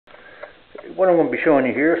What I'm going to be showing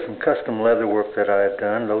you here is some custom leather work that I've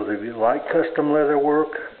done. Those of you who like custom leather work,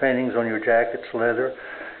 paintings on your jackets, leather,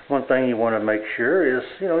 one thing you want to make sure is,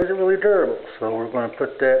 is it really durable? So we're going to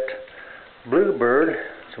put that bluebird,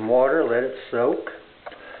 some water, let it soak.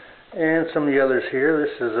 And some of the others here,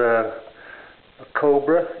 this is a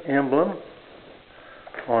cobra emblem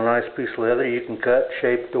on a nice piece of leather. You can cut,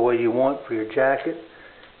 shape the way you want for your jacket.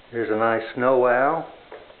 Here's a nice snow owl.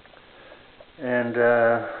 And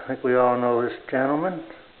I think we all know this gentleman.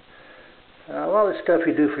 A lot of this stuff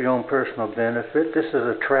you do for your own personal benefit. This is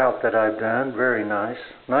a trout that I've done. Very nice.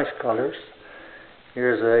 Nice colors.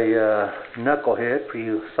 Here's a knucklehead for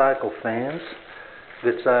you cycle fans.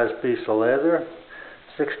 Good sized piece of leather.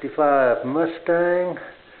 65 Mustang.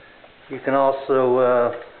 You can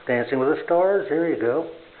also, Dancing with the Stars. There you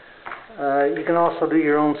go. You can also do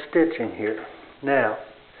your own stitching here. Now,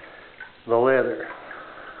 the leather.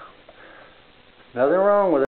 Nothing wrong with it.